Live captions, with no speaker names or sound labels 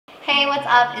Hey, what's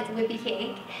up? It's Whippy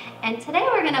Cake, and today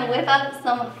we're gonna whip up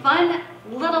some fun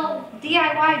little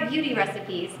DIY beauty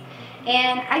recipes.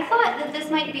 And I thought that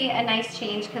this might be a nice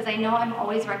change because I know I'm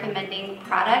always recommending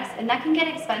products, and that can get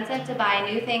expensive to buy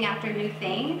new thing after new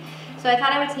thing. So I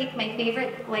thought I would take my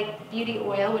favorite beauty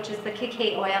oil, which is the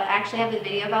Cacay Oil. I actually have a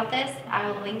video about this.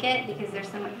 I will link it because there's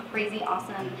some crazy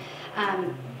awesome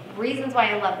reasons why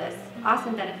I love this.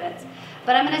 Awesome benefits.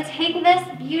 But I'm going to take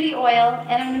this beauty oil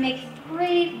and I'm going to make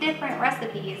 3 different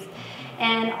recipes.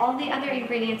 And all the other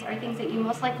ingredients are things that you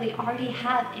most likely already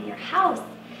have in your house.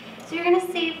 So you're going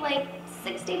to save like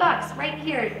 60 bucks right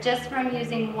here just from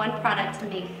using one product to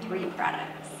make 3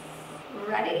 products.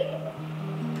 Ready?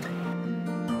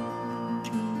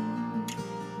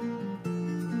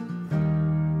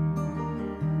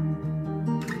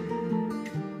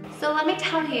 So let me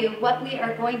tell you what we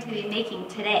are going to be making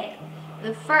today.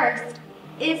 The first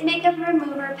is makeup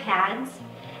remover pads,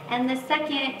 and the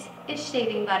second is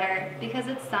shaving butter because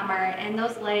it's summer and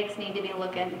those legs need to be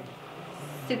looking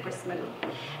super smooth.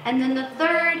 And then the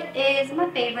third is my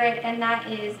favorite, and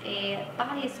that is a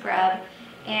body scrub.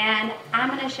 And I'm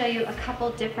going to show you a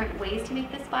couple different ways to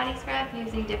make this body scrub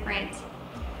using different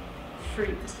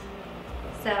fruit.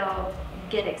 So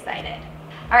get excited.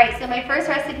 Alright, so my first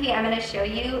recipe I'm going to show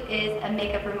you is a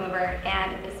makeup remover,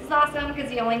 and this is awesome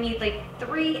because you only need like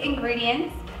 3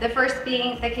 ingredients. The first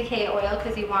being the Cacay oil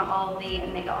because you want all the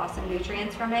mega awesome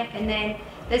nutrients from it, and then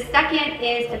the second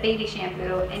is a baby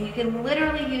shampoo, and you can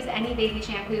literally use any baby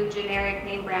shampoo, generic,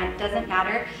 name brand, doesn't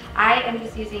matter. I am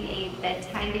just using a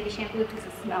bedtime baby shampoo because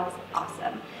it smells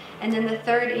awesome. And then the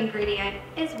third ingredient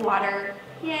is water.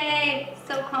 Yay,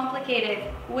 so complicated.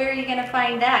 Where are you going to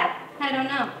find that? I don't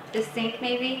know. The sink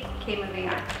maybe? Okay, moving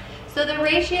on. So the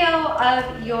ratio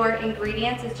of your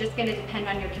ingredients is just going to depend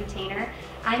on your container.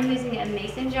 I'm using a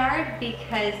mason jar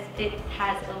because it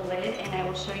has a lid, and I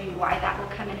will show you why that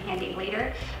will come in handy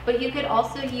later. But you could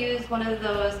also use one of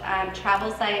those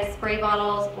travel size spray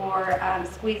bottles or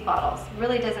squeeze bottles.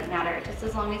 Really doesn't matter. Just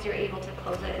as long as you're able to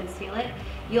close it and seal it,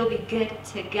 you'll be good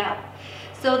to go.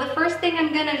 So the first thing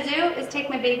I'm going to do is take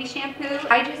my baby shampoo.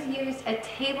 I just used a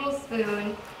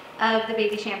tablespoon of the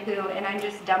baby shampoo, and I'm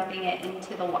just dumping it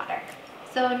into the water.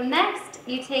 So next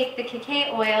you take the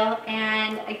Cacay oil,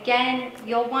 and again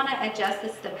you'll want to adjust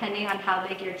this depending on how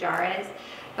big your jar is,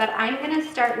 but I'm going to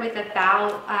start with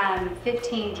about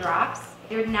 15 drops.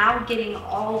 You're now getting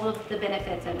all of the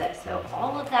benefits of this. So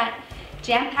all of that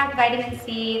jam-packed vitamin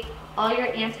C, all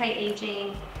your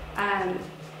anti-aging,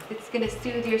 it's going to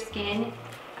soothe your skin.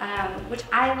 Which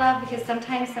I love because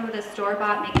sometimes some of the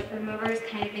store-bought makeup removers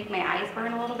kind of make my eyes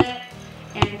burn a little bit.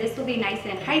 And this will be nice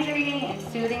and hydrating and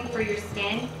soothing for your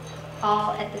skin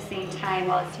all at the same time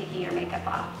while it's taking your makeup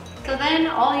off. So then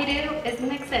all you do is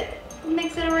mix it.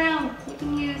 Mix it around. You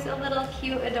can use a little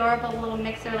cute, adorable little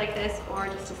mixer like this, or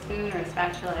just a spoon or a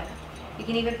spatula. You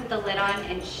can even put the lid on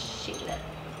and shake it.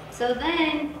 So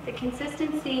then the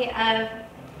consistency of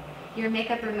your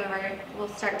makeup remover will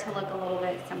start to look a little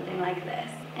bit something like this.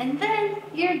 And then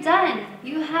you're done.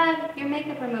 You have your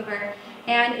makeup remover.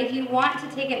 And if you want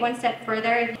to take it one step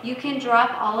further, you can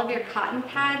drop all of your cotton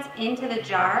pads into the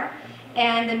jar,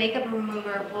 and the makeup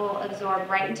remover will absorb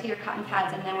right into your cotton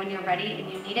pads, and then when you're ready and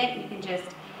you need it, you can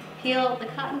just peel the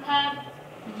cotton pad,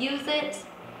 use it,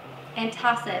 and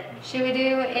toss it. Should we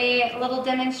do a little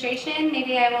demonstration?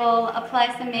 Maybe I will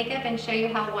apply some makeup and show you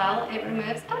how well it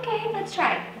removes. Okay, let's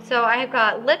try. So I've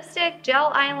got lipstick,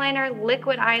 gel eyeliner,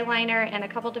 liquid eyeliner, and a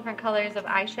couple different colors of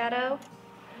eyeshadow.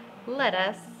 Let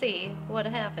us see what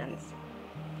happens.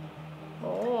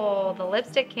 Oh, the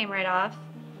lipstick came right off.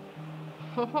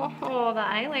 Oh, the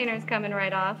eyeliner's coming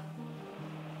right off.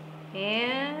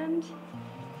 And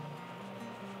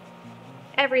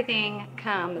everything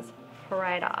comes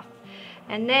right off.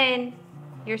 And then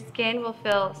your skin will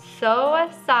feel so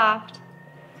soft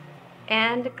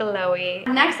and glowy.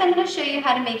 Next, I'm going to show you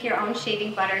how to make your own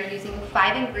shaving butter using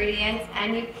 5 ingredients,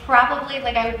 and you probably,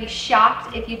 I would be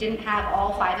shocked if you didn't have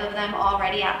all 5 of them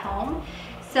already at home.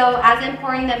 So as I'm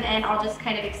pouring them in, I'll just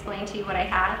kind of explain to you what I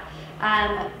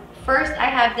have. First, I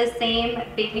have the same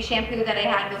baby shampoo that I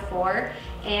had before,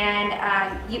 and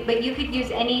but you could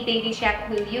use any baby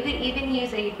shampoo. You could even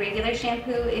use a regular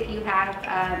shampoo if you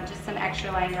have just some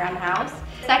extra lying around the house.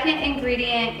 Second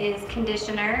ingredient is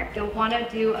conditioner. You'll want to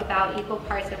do about equal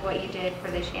parts of what you did for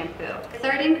the shampoo.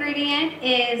 Third ingredient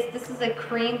is, this is a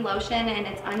cream lotion, and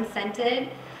it's unscented.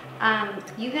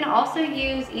 You can also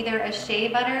use either a shea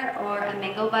butter or a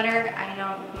mango butter. I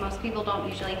know most people don't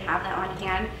usually have that on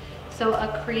hand. So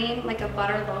a cream, like a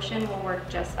butter lotion, will work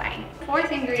just fine.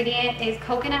 Fourth ingredient is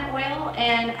coconut oil,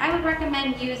 and I would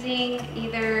recommend using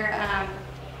either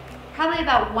probably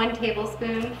about 1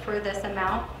 tablespoon for this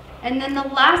amount. And then the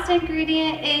last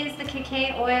ingredient is the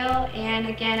Cacay oil, and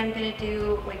again, I'm gonna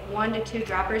do like 1 to 2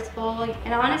 droppers full.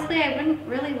 And honestly, I wouldn't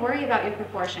really worry about your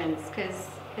proportions because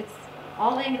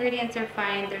all the ingredients are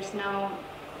fine. It's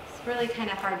really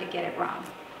kind of hard to get it wrong.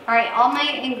 All right, all my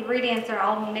ingredients are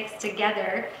all mixed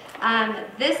together.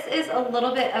 This is a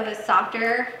little bit of a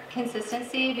softer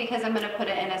consistency because I'm gonna put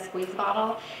it in a squeeze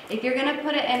bottle. If you're gonna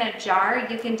put it in a jar,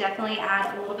 you can definitely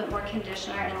add a little bit more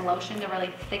conditioner and lotion to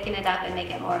really thicken it up and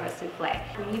make it more of a souffle.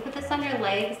 When you put this on your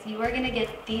legs, you are gonna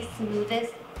get the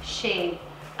smoothest shave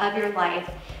of your life.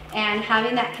 And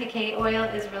having that Cacay oil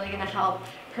is really gonna help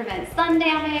prevent sun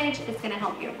damage. It's gonna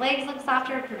help your legs look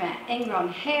softer, prevent ingrown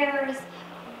hairs,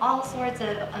 all sorts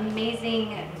of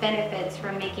amazing benefits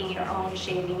from making your own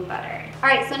shaving butter. All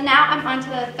right, so now I'm on to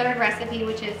the third recipe,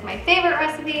 which is my favorite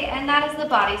recipe, and that is the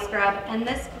body scrub. And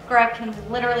this scrub can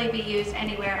literally be used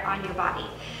anywhere on your body.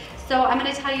 So I'm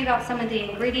gonna tell you about some of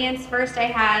the ingredients. First I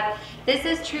have, this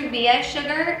is Truvia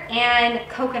sugar and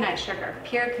coconut sugar,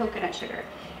 pure coconut sugar.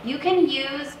 You can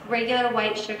use regular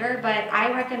white sugar, but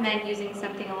I recommend using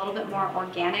something a little bit more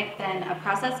organic than a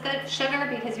processed sugar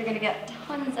because you're gonna get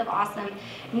tons of awesome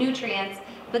nutrients.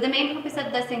 But the main purpose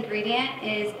of this ingredient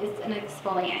is it's an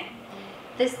exfoliant.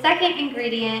 The second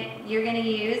ingredient you're gonna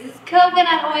use is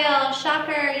coconut oil.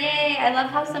 Shocker, yay. I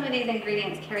love how some of these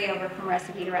ingredients carry over from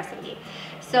recipe to recipe.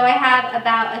 So I have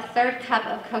about a 1/3 cup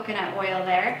of coconut oil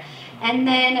there. And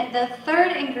then the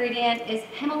third ingredient is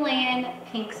Himalayan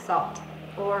pink salt,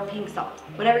 or pink salt,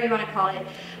 whatever you want to call it.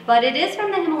 But it is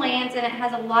from the Himalayas and it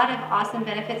has a lot of awesome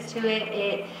benefits to it.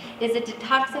 It is a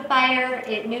detoxifier,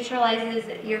 it neutralizes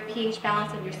your pH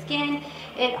balance of your skin.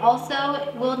 It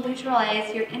also will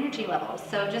neutralize your energy levels.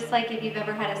 So just like if you've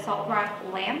ever had a salt rock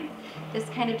lamp, this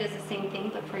kind of does the same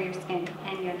thing but for your skin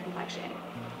and your complexion.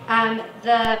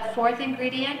 The fourth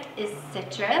ingredient is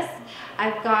citrus.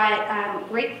 I've got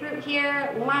grapefruit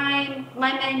here, lime,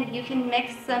 lemon. You can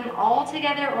mix them all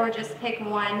together or just pick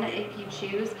one if you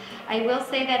choose. I will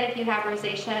say that if you have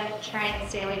rosacea, try and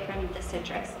stay away from the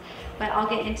citrus. But I'll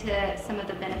get into some of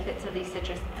the benefits of these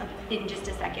citrus in just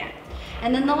a second.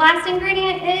 And then the last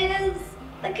ingredient is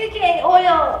the Cacay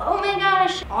oil. Oh my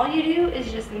gosh. All you do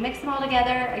is just mix them all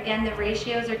together. Again, the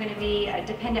ratios are going to be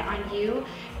dependent on you.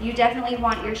 You definitely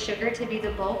want your sugar to be the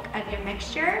bulk of your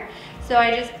mixture. So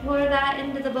I just pour that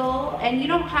into the bowl, and you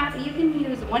can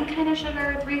use 1 kind of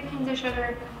sugar, 3 kinds of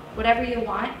sugar, whatever you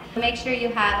want. Make sure you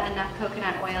have enough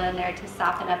coconut oil in there to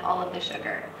soften up all of the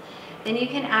sugar. Then you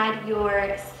can add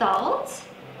your salt,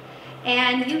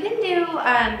 and you can do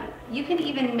you can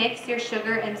even mix your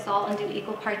sugar and salt and do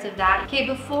equal parts of that. Okay,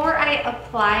 before I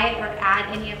apply or add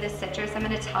any of this citrus, I'm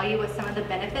going to tell you what some of the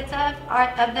benefits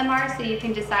of them are so you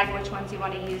can decide which ones you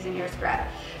want to use in your scrub.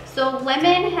 So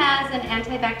lemon has an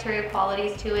antibacterial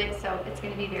qualities to it, so it's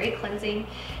going to be very cleansing.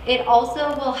 It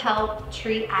also will help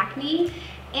treat acne,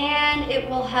 and it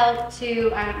will help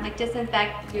to like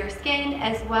disinfect your skin,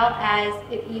 as well as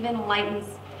it even lightens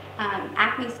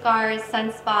acne scars,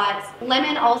 sunspots.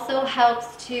 Lemon also helps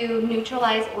to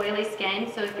neutralize oily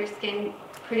skin, so if your skin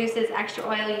produces extra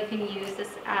oil, you can use this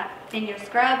in your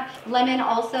scrub. Lemon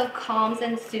also calms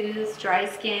and soothes dry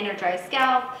skin or dry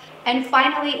scalp. And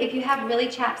finally, if you have really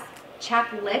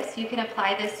chapped lips, you can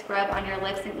apply this scrub on your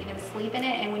lips and even sleep in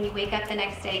it, and when you wake up the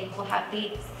next day, you will have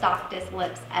the softest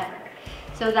lips ever.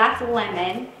 So that's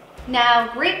lemon.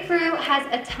 Now, grapefruit has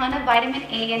a ton of vitamin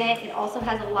A in it. It also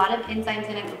has a lot of enzymes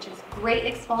in it, which is great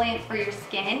exfoliant for your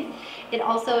skin. It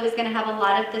also is going to have a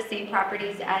lot of the same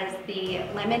properties as the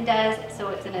lemon does. So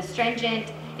it's an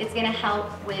astringent. It's going to help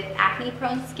with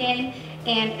acne-prone skin,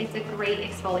 and it's a great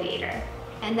exfoliator.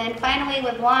 And then finally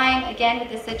with lime, again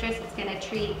with the citrus, it's going to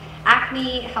treat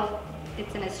acne,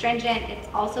 it's an astringent. It's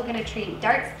also going to treat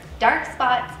dark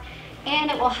spots, and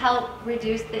it will help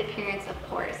reduce the appearance of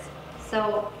pores.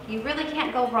 So you really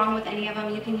can't go wrong with any of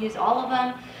them. You can use all of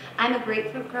them. I'm a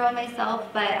grapefruit girl myself,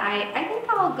 but I think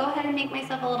I'll go ahead and make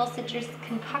myself a little citrus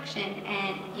concoction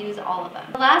and use all of them.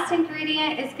 The last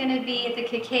ingredient is going to be the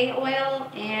Cacay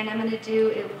oil, and I'm going to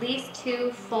do at least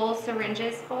 2 full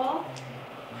syringes full,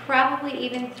 probably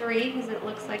even 3 because it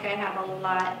looks like I have a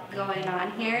lot going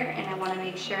on here, and I want to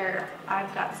make sure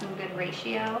I've got some good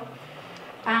ratio.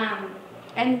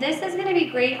 And this is going to be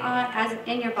great as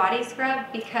in your body scrub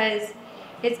because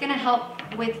it's going to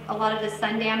help with a lot of the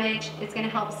sun damage. It's going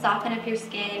to help soften up your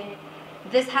skin.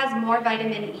 This has more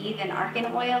vitamin E than argan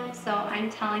oil, so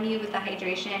I'm telling you with the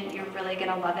hydration, you're really going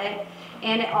to love it.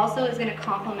 And it also is going to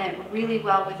complement really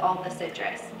well with all the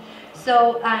citrus.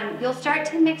 So you'll start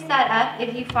to mix that up.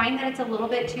 If you find that it's a little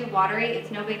bit too watery,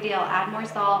 it's no big deal. Add more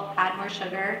salt, add more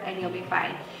sugar, and you'll be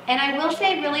fine. And I will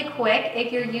say really quick,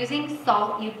 if you're using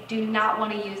salt, you do not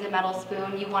want to use a metal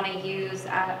spoon. You want to use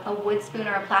a wood spoon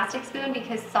or a plastic spoon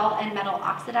because salt and metal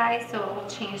oxidize, so it will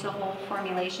change the whole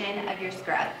formulation of your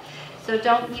scrub. So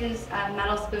don't use a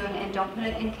metal spoon and don't put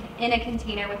it in a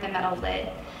container with a metal lid.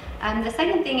 The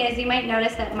second thing is you might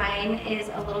notice that mine is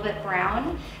a little bit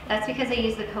brown. That's because I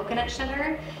use the coconut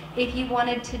sugar. If you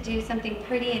wanted to do something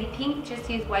pretty and pink, just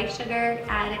use white sugar,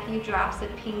 add a few drops of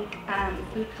pink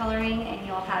food coloring, and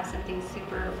you'll have something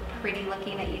super pretty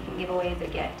looking that you can give away as a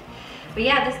gift. But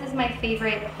yeah, this is my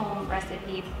favorite home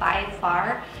recipe by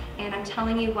far. And I'm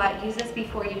telling you what, use this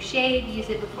before you shave, use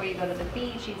it before you go to the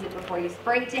beach, use it before you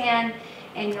spray tan,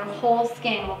 and your whole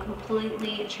skin will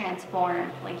completely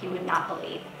transform like you would not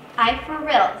believe. I for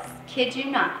reals, kid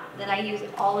you not, that I use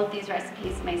all of these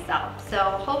recipes myself. So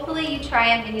hopefully you try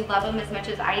them and you love them as much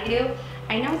as I do.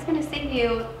 I know it's gonna save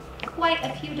you quite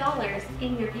a few dollars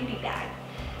in your beauty bag.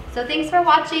 So thanks for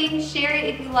watching, share it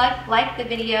if you like the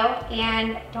video,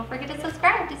 and don't forget to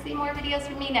subscribe to see more videos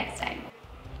from me next time.